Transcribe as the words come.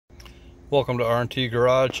Welcome to R&T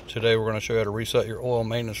Garage. Today we're going to show you how to reset your oil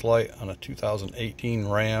maintenance light on a 2018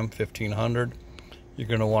 Ram 1500. You're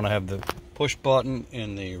going to want to have the push button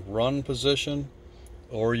in the run position,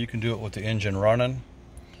 or you can do it with the engine running.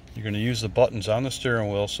 You're going to use the buttons on the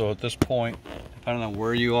steering wheel, so at this point, depending on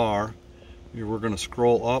where you are, we're going to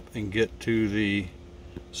scroll up and get to the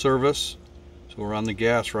service. So we're on the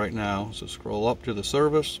gas right now, so scroll up to the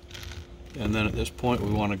service, and then at this point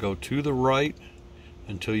we want to go to the right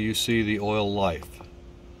until you see the oil life,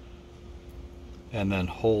 and then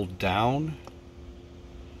hold down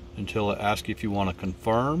until it asks if you want to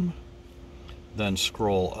confirm, then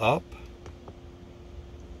scroll up,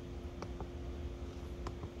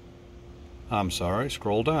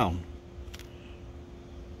 scroll down,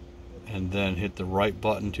 and then hit the right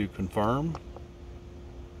button to confirm,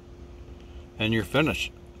 and you're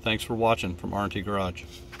finished. Thanks for watching from R&T Garage.